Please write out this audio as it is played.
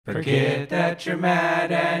Forget that you're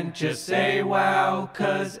mad and just say wow,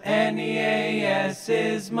 'cause NEAS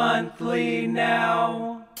is monthly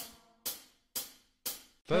now.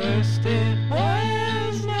 First it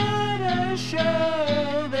was not a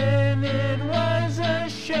show, then it was a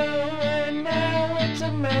show, and now it's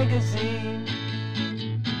a magazine,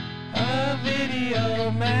 a video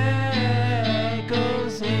magazine.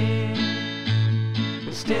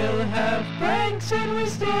 We still have pranks and we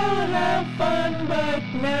still have fun, but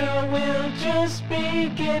now we'll just be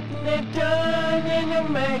getting it done in a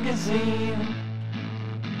magazine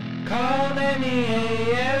called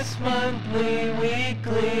NEAS Monthly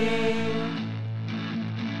Weekly.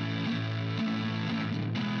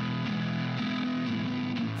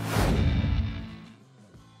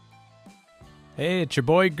 Hey, it's your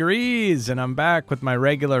boy Grease, and I'm back with my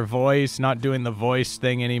regular voice, not doing the voice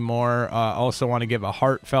thing anymore. Also want to give a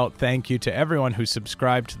heartfelt thank you to everyone who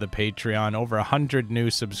subscribed to the Patreon. Over 100 new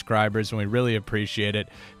subscribers, and we really appreciate it.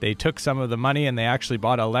 They took some of the money and they actually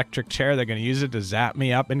bought an electric chair. They're going to use it to zap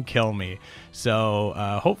me up and kill me. So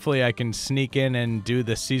hopefully I can sneak in and do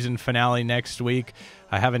the season finale next week.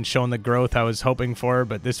 I haven't shown the growth I was hoping for,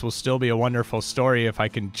 but this will still be a wonderful story if I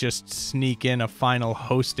can just sneak in a final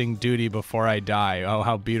hosting duty before I die. Oh,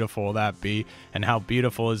 how beautiful will that be? And how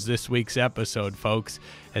beautiful is this week's episode, folks,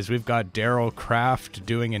 as we've got Daryl Kraft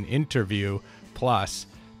doing an interview, plus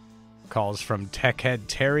calls from Tech Head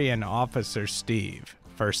Terry and Officer Steve.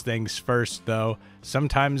 First things first, though,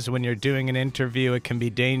 sometimes when you're doing an interview, it can be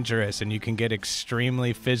dangerous and you can get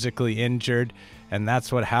extremely physically injured. And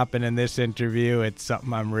that's what happened in this interview. It's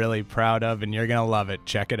something I'm really proud of, and you're going to love it.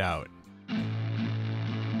 Check it out.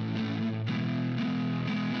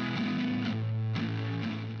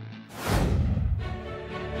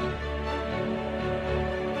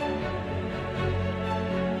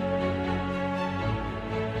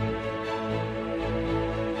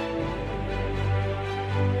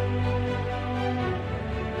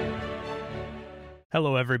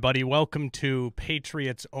 Hello, everybody. Welcome to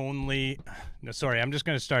Patriots Only. No, sorry, I'm just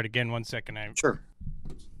going to start again. 1 second. Sure.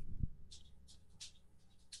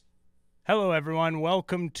 Hello, everyone.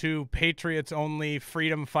 Welcome to Patriots Only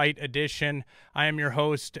Freedom Fight Edition. I am your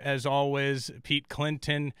host, as always, Pete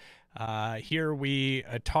Clinton. Here we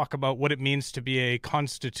talk about what it means to be a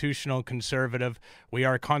constitutional conservative. We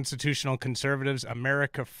are constitutional conservatives,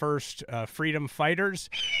 America First freedom fighters.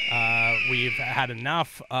 We've had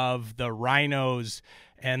enough of the rhinos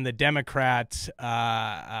and the Democrats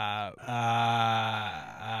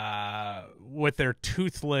with their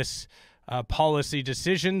toothless policy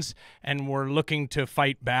decisions, and we're looking to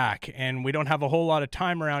fight back. And we don't have a whole lot of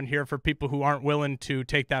time around here for people who aren't willing to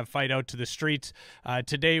take that fight out to the streets.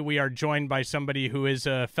 Today we are joined by somebody who is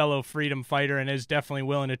a fellow freedom fighter and is definitely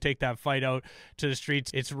willing to take that fight out to the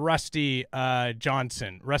streets. It's Rusty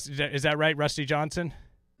Johnson. Rusty, is that right, Rusty Johnson?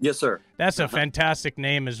 Yes, sir. That's a fantastic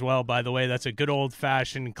name as well, by the way. That's a good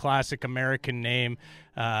old-fashioned classic American name.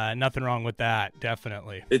 Nothing wrong with that,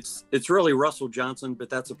 definitely. It's really Russell Johnson, but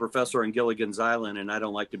that's a professor on Gilligan's Island, and I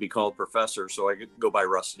don't like to be called professor, so I go by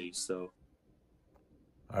Rusty. So,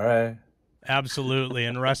 all right. Absolutely,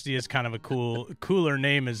 and Rusty is kind of a cooler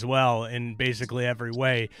name as well in basically every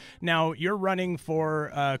way. Now, you're running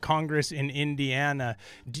for Congress in Indiana.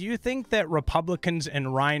 Do you think that Republicans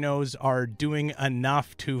and rhinos are doing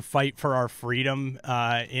enough to fight for our freedom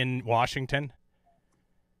in Washington?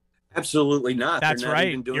 Absolutely not. That's They're not right.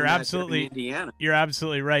 even doing You're that absolutely in Indiana. You're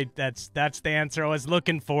absolutely right. That's the answer I was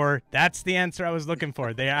looking for. That's the answer I was looking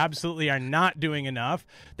for. They absolutely are not doing enough.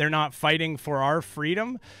 They're not fighting for our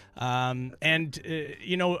freedom.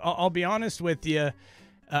 You know, I'll be honest with you.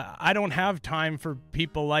 I don't have time for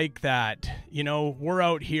people like that. You know, we're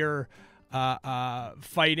out here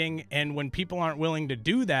fighting, and when people aren't willing to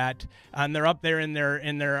do that, and they're up there in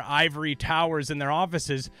their ivory towers in their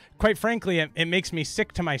offices, quite frankly, it makes me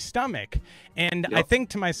sick to my stomach. And I think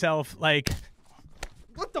to myself, like,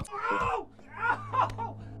 what the? Ow! Ow!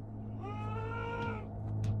 Ow!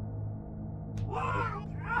 Ow!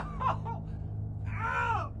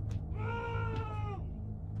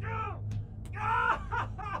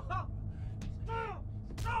 Ow!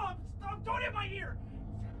 Stop! Don't hit my ear!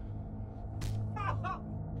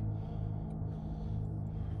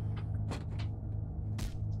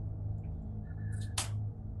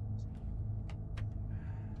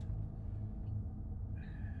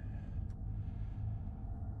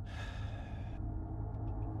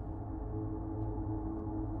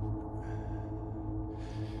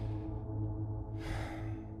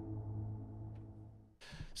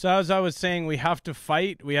 So as I was saying, we have to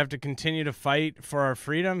fight. We have to continue to fight for our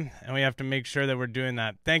freedom, and we have to make sure that we're doing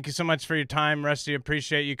that. Thank you so much for your time, Rusty.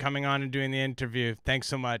 Appreciate you coming on and doing the interview. Thanks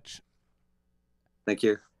so much. Thank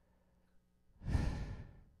you.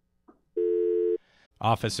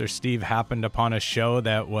 Officer Steve happened upon a show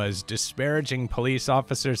that was disparaging police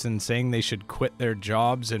officers and saying they should quit their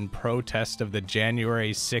jobs in protest of the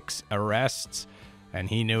January 6 arrests. And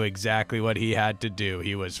he knew exactly what he had to do.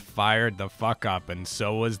 He was fired the fuck up, and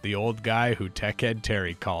so was the old guy who Techhead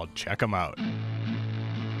Terry called. Check him out.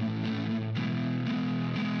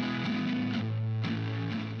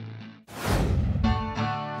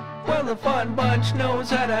 Well, the fun bunch knows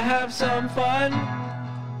how to have some fun.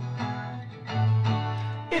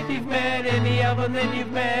 If you've met any of them, then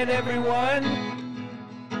you've met everyone.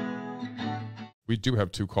 We do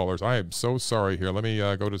have 2 callers. I am so sorry here. Let me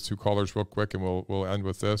go to 2 callers real quick, and we'll end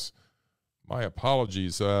with this. My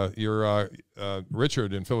apologies. You're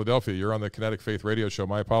Richard in Philadelphia. You're on the Kinetic Faith Radio Show.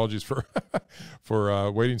 My apologies for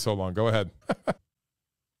for waiting so long. Go ahead.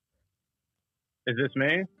 Is this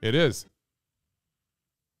me? It is.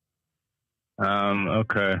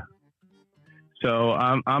 Okay. So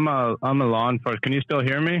I'm a law enforcement. Can you still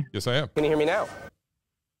hear me? Yes, I am. Can you hear me now?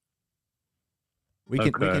 We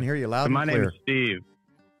can hear you loud and clear. My name is Steve.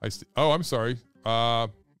 Oh, I'm sorry. My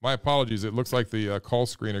apologies. It looks like the call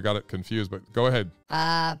screener got it confused, but go ahead.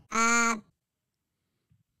 That's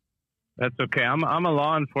okay. I'm a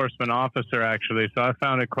law enforcement officer, actually, so I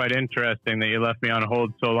found it quite interesting that you left me on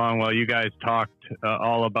hold so long while you guys talked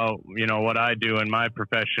all about, what I do in my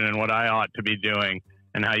profession and what I ought to be doing,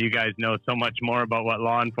 and how you guys know so much more about what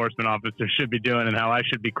law enforcement officers should be doing and how I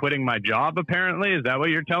should be quitting my job, apparently. Is that what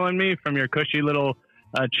you're telling me from your cushy little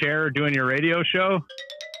chair doing your radio show?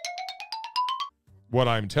 What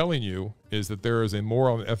I'm telling you is that there is a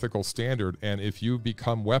moral and ethical standard, and if you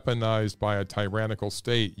become weaponized by a tyrannical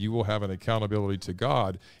state, you will have an accountability to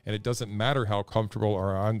God, and it doesn't matter how comfortable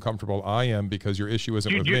or uncomfortable I am because your issue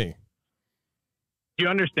isn't with me. Do you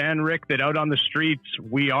understand, Rick, that out on the streets,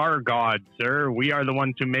 we are God, sir. We are the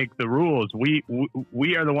ones who make the rules. We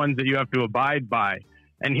are the ones that you have to abide by.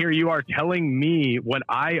 And here you are telling me what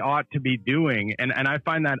I ought to be doing, and I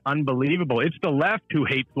find that unbelievable. It's the left who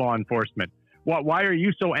hates law enforcement. Why are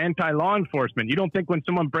you so anti-law enforcement? You don't think when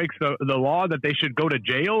someone breaks the law that they should go to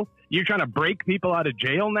jail? You're trying to break people out of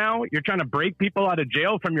jail now? You're trying to break people out of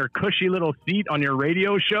jail from your cushy little seat on your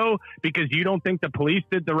radio show because you don't think the police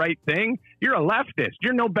did the right thing? You're a leftist.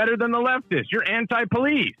 You're no better than the leftist. You're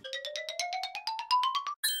anti-police.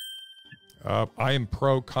 I am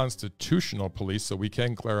pro-constitutional police, so we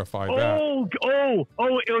can clarify that.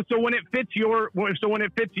 So when it fits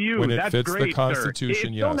you, that's fits great, the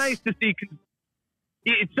Constitution, sir. yes.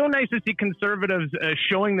 It's so nice to see conservatives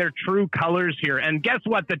showing their true colors here. And guess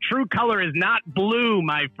what? The true color is not blue,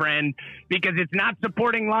 my friend, because it's not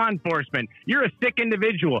supporting law enforcement. You're a sick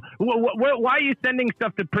individual. Why are you sending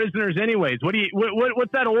stuff to prisoners anyways?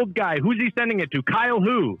 What's that old guy? Who's he sending it to? Kyle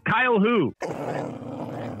who?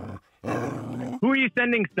 Who are you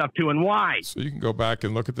sending stuff to and why? So you can go back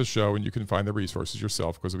and look at the show and you can find the resources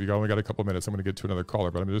yourself because we only got a couple minutes. I'm going to get to another caller,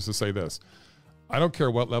 but I'm just to say this. I don't care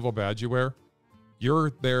what level badge you wear.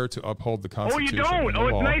 You're there to uphold the Constitution. Oh, you don't? Oh,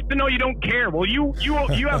 it's nice to know you don't care. Well, you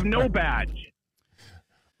have no badge.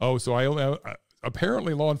 Oh, so I only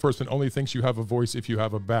apparently law enforcement only thinks you have a voice if you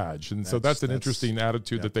have a badge, and so that's an interesting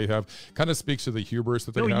attitude that they have. Kind of speaks to the hubris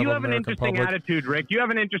that they have. You have an interesting attitude, Rick. You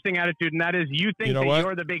have an interesting attitude, and that is you think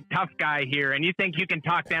you're the big tough guy here, and you think you can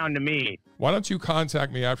talk down to me. Why don't you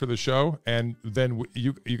contact me after the show, and then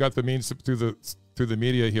you got the means through the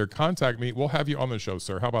media here. Contact me. We'll have you on the show,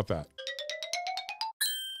 sir. How about that?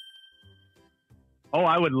 Oh,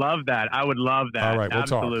 I would love that. All right, we'll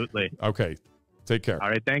absolutely talk. Okay, take care. All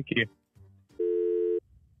right, thank you.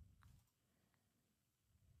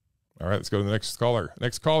 All right, let's go to the next caller.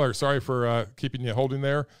 Next caller, sorry for keeping you holding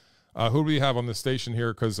there. Who do we have on the station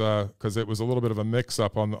here? Because it was a little bit of a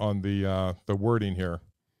mix-up on the wording here.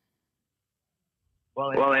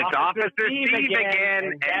 Well, it's Officer Steve again.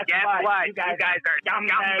 And guess what? You guys are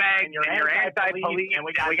scumbags, and you're anti-police, and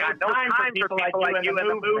we got no time for people like you in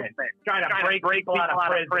the movement trying to break people out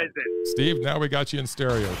of prison. Steve, now we got you in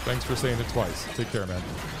stereo. Thanks for saying it twice. Take care, man.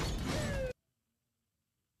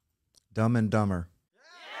 Dumb and Dumber.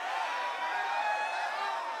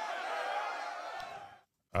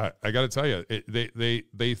 I got to tell you,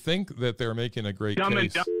 they think that they're making a great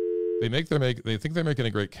case. They think they're making a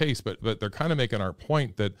great case, but they're kind of making our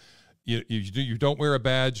point that you don't wear a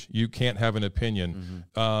badge, you can't have an opinion.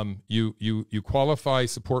 Mm-hmm. You qualify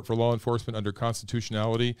support for law enforcement under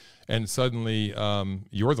constitutionality, and suddenly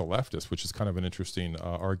you're the leftist, which is kind of an interesting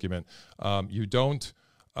argument. You don't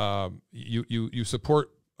you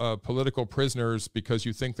support political prisoners because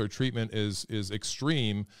you think their treatment is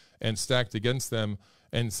extreme and stacked against them,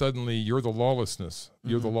 and suddenly you're the lawlessness.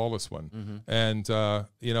 You're the lawless one. And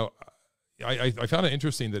you know, I found it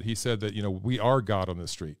interesting that he said that, you know, we are God on the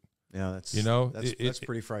street. Yeah, that's, you know, that's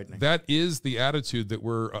pretty frightening. That is the attitude that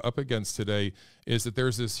we're up against today, is that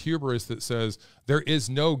there's this hubris that says there is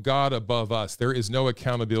no God above us. There is no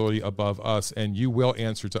accountability above us, and you will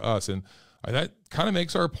answer to us. And that kind of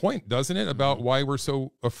makes our point, doesn't it, about why we're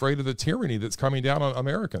so afraid of the tyranny that's coming down on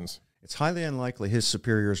Americans. It's highly unlikely his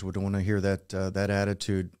superiors would want to hear that that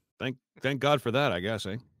attitude. Thank God for that, I guess,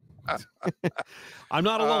 eh? I'm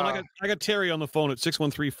not alone. I got Terry on the phone at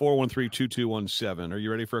 613-413-2217. Are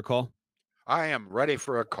you ready for a call? I am ready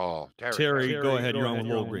for a call. Terry, go ahead. You're on with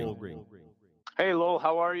Lowell Green. Hey, Lowell,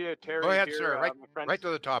 how are you? Terry. Go ahead, here. sir. Right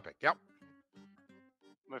to the topic. Yep.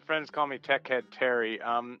 My friends call me Techhead Terry.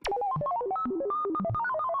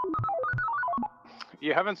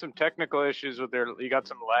 You having some technical issues with you got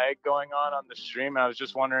some lag going on the stream. I was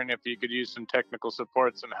just wondering if you could use some technical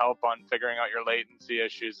support, some help on figuring out your latency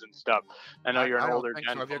issues and stuff. I know you're an older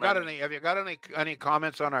gentleman. So. Have you got any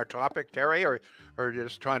comments on our topic, Terry, or you're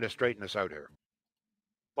just trying to straighten us out here?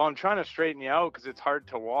 Well, I'm trying to straighten you out because it's hard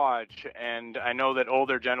to watch, and I know that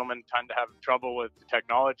older gentlemen tend to have trouble with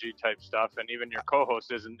technology type stuff, and even your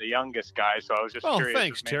co-host isn't the youngest guy, so I was just curious. Oh,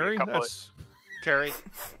 thanks, Terry. Terry.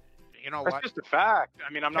 You know That's what? just a fact. I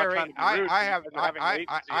mean, I'm Terry, not trying to be rude.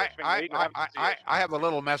 I have a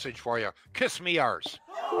little message for you. Kiss me ours.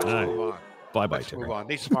 Let's move on. Bye-bye, Let's Terry. move on.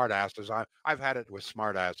 These smart asses. I've had it with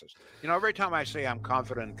smart asses. You know, every time I say I'm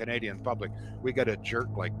confident in Canadian public, we get a jerk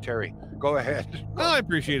like Terry. Go ahead. Well, I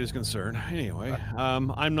appreciate his concern. Anyway,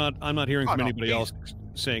 I'm not hearing from anybody else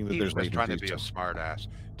saying that there's trying to be a smart ass.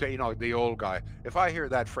 You know, the old guy. If I hear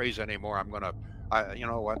that phrase anymore, I'm gonna. You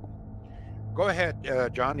know what? Go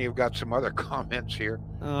ahead, John. You've got some other comments here.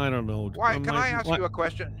 I don't know. Why? Can I ask you a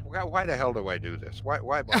question? Why the hell do I do this? Why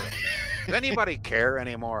bother? Does anybody care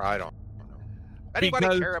anymore? I don't know.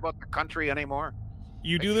 Anybody care about the country anymore?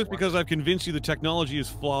 You do this because I've convinced you the technology is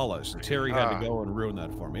flawless. And Terry had to go and ruin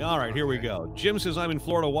that for me. All right, here we go. Jim says, I'm in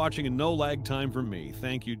Florida watching and no lag time for me.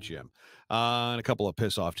 Thank you, Jim. And a couple of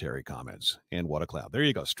piss off Terry comments. And what a cloud. There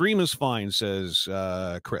you go. Stream is fine, says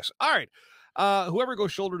Chris. All right. Whoever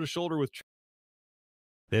goes shoulder to shoulder with...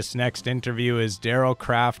 This next interview is Daryl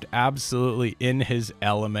Kraft, absolutely in his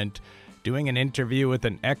element, doing an interview with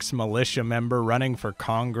an ex-militia member running for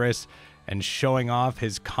Congress and showing off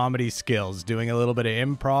his comedy skills, doing a little bit of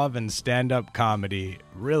improv and stand-up comedy.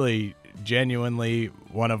 Really, genuinely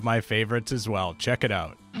one of my favorites as well. Check it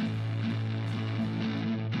out.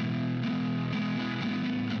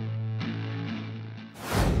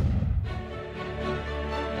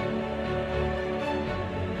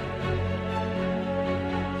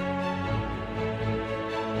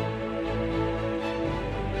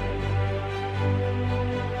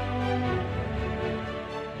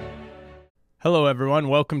 Hello, everyone.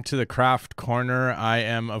 Welcome to the Craft Corner. I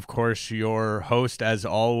am, of course, your host, as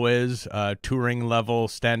always, touring-level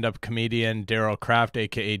stand-up comedian Daryl Kraft,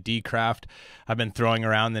 a.k.a. D-Kraft. I've been throwing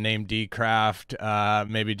around the name D-Kraft,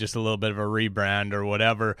 maybe just a little bit of a rebrand or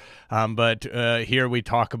whatever. But here we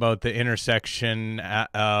talk about the intersection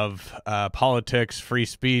of politics, free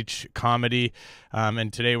speech, comedy.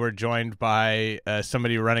 And today we're joined by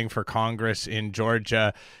somebody running for Congress in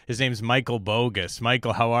Georgia. His name's Michael Boggus.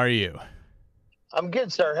 Michael, how are you? I'm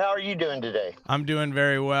good, sir. How are you doing today? I'm doing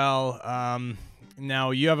very well.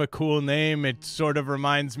 Now, you have a cool name. It sort of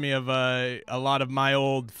reminds me of a lot of my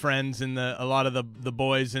old friends and a lot of the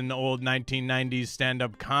boys in the old 1990s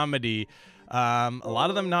stand-up comedy. A lot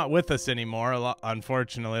of them not with us anymore.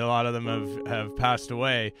 Unfortunately, a lot of them have passed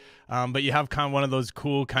away. But you have kind of one of those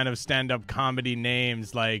cool kind of stand-up comedy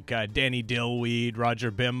names like Danny Dillweed,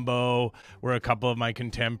 Roger Bimbo were a couple of my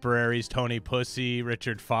contemporaries, Tony Pussy,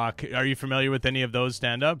 Richard Falk. Are you familiar with any of those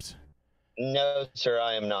stand-ups? No, sir,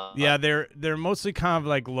 I am not. Yeah, they're mostly kind of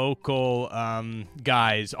like local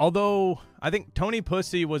guys. Although I think Tony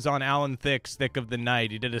Pussy was on Alan Thicke's Thick of the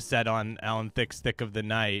Night. He did a set on Alan Thicke's Thick of the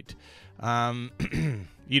Night.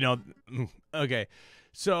 You know, okay.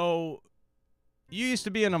 So you used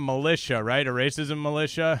to be in a militia, right? A racism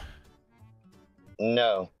militia?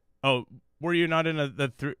 No. Oh, were you not in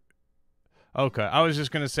Okay, I was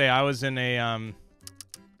just gonna say I was in a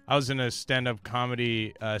stand-up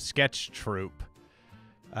comedy sketch troupe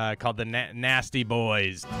called the Nasty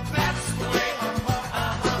Boys. That's the way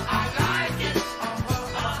I like it.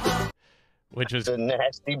 Which was the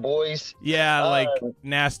Nasty Boys. Yeah, like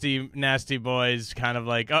nasty boys, kind of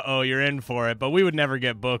like, uh-oh, you're in for it. But we would never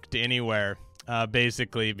get booked anywhere.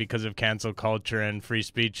 basically because of cancel culture and free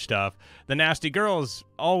speech stuff. The nasty girls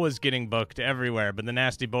always getting booked everywhere, but the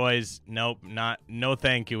nasty boys, nope, no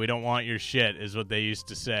thank you. We don't want your shit, is what they used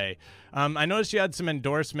to say. I noticed you had some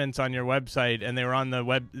endorsements on your website, and they were on the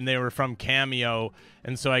web, and they were from Cameo,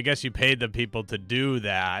 and so I guess you paid the people to do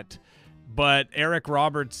that. But Eric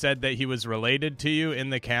Roberts said that he was related to you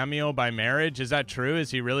in the Cameo by marriage. Is that true?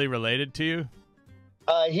 Is he really related to you?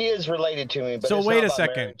 He is related to me, but so it's wait not a about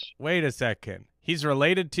second. marriage. Wait a second. He's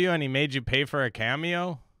related to you, and he made you pay for a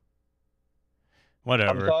cameo?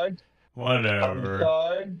 Whatever. I'm sorry? Whatever. I'm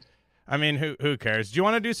sorry? I mean, who cares? Do you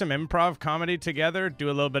want to do some improv comedy together? Do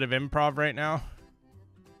a little bit of improv right now?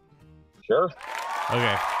 Sure.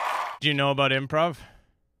 Okay. Do you know about improv?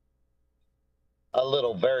 A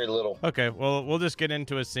little, very little. Okay, well, we'll just get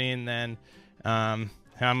into a scene then. I'm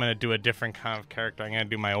going to do a different kind of character. I'm going to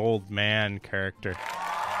do my old man character.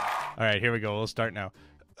 All right, here we go. We'll start now.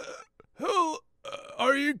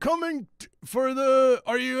 Are you coming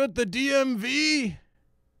are you at the DMV?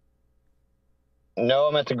 No,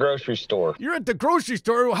 I'm at the grocery store. You're at the grocery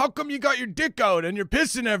store? How come you got your dick out and you're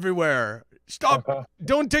pissing everywhere? Stop.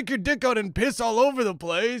 Don't take your dick out and piss all over the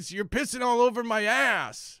place. You're pissing all over my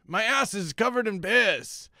ass. My ass is covered in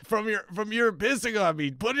piss from your pissing on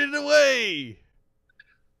me. Put it away.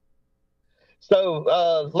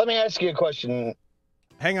 So, let me ask you a question.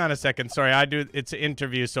 Hang on a second. Sorry, it's an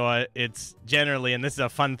interview, so it's generally, and this is a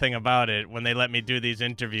fun thing about it, when they let me do these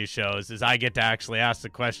interview shows, is I get to actually ask the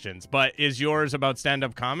questions. But is yours about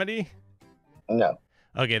stand-up comedy? No.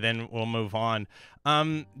 Okay, then we'll move on.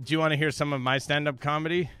 Do you want to hear some of my stand-up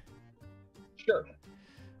comedy? Sure.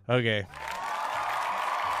 Okay.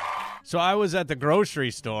 So I was at the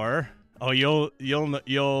grocery store. Oh,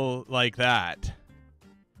 you'll like that.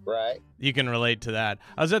 Right. You can relate to that.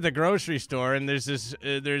 I was at the grocery store, and there's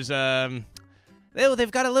they've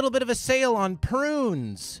got a little bit of a sale on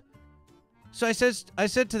prunes. So I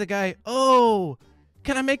said to the guy, "Oh,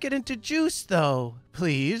 can I make it into juice though,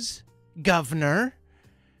 please, governor?"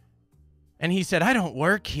 And he said, "I don't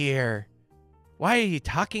work here. Why are you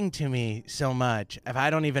talking to me so much if I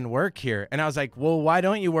don't even work here?" And I was like, "Well, why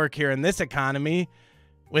don't you work here in this economy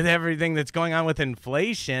with everything that's going on with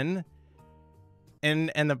inflation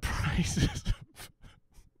and the prices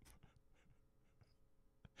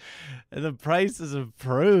and the prices of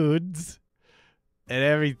prunes and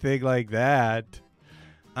everything like that?"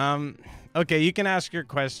 Okay, you can ask your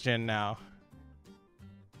question now.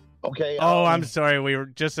 Okay. Oh, I'm sorry. We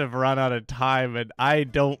have run out of time, and I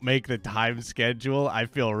don't make the time schedule. I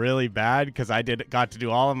feel really bad because I got to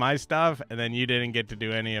do all of my stuff, and then you didn't get to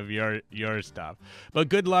do any of your stuff. But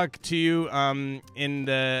good luck to you to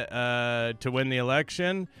win the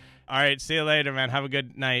election. All right, see you later, man. Have a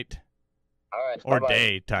good night. All right. Or bye-bye.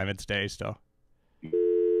 daytime. It's day still.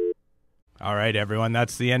 All right, everyone,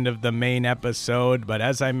 that's the end of the main episode. But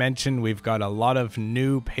as I mentioned, we've got a lot of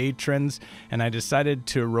new patrons, and I decided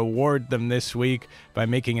to reward them this week by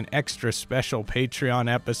making an extra special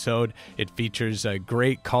Patreon episode. It features a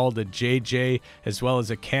great call to JJ, as well as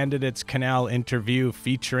a Candidates Canal interview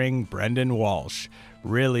featuring Brendan Walsh.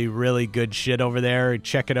 Really, really good shit over there.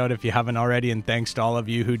 Check it out if you haven't already, and thanks to all of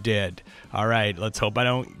you who did. All right, let's hope I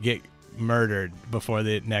don't get murdered before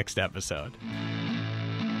the next episode.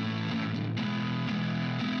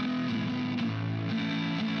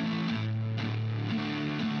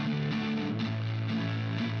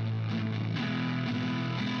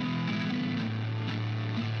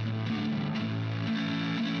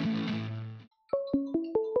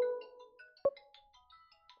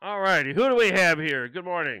 All righty, who do we have here? Good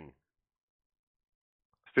morning.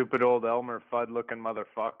 Stupid old Elmer Fudd-looking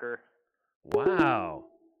motherfucker. Wow.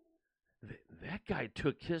 That guy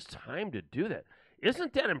took his time to do that.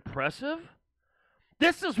 Isn't that impressive?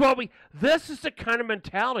 This is the kind of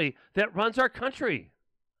mentality that runs our country.